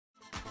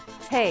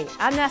Hey,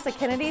 I'm NASA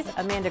Kennedy's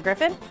Amanda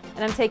Griffin,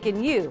 and I'm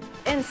taking you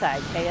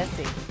inside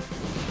KSC.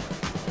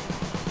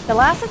 The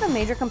last of the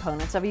major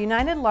components of a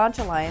United Launch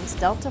Alliance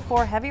Delta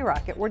IV Heavy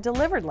rocket were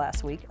delivered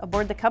last week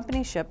aboard the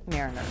company ship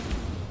Mariner.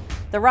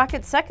 The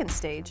rocket's second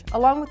stage,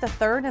 along with the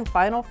third and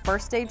final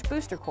first stage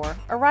booster core,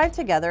 arrived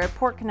together at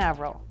Port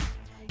Canaveral.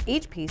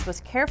 Each piece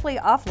was carefully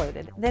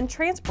offloaded, then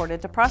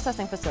transported to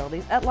processing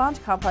facilities at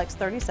Launch Complex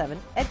 37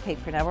 at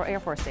Cape Canaveral Air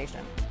Force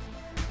Station.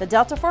 The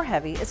Delta IV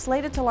Heavy is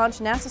slated to launch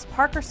NASA's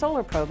Parker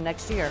Solar Probe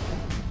next year.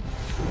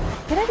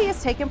 Kennedy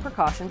has taken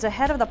precautions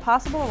ahead of the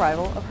possible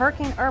arrival of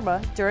Hurricane Irma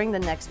during the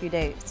next few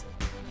days.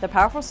 The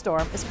powerful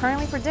storm is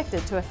currently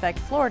predicted to affect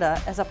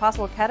Florida as a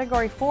possible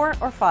Category 4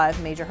 or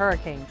 5 major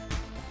hurricane.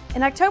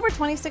 In October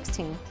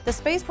 2016, the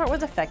spaceport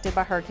was affected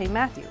by Hurricane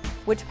Matthew,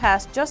 which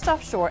passed just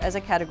offshore as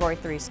a Category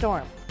 3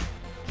 storm.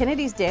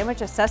 Kennedy's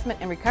Damage Assessment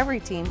and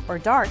Recovery Team, or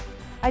DART,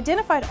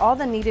 identified all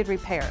the needed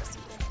repairs,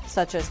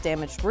 such as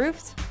damaged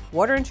roofs,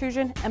 water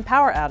intrusion, and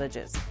power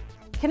outages.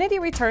 Kennedy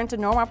returned to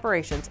normal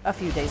operations a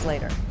few days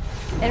later.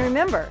 And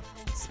remember,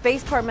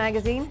 Spaceport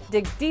Magazine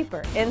digs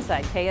deeper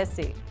inside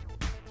KSC.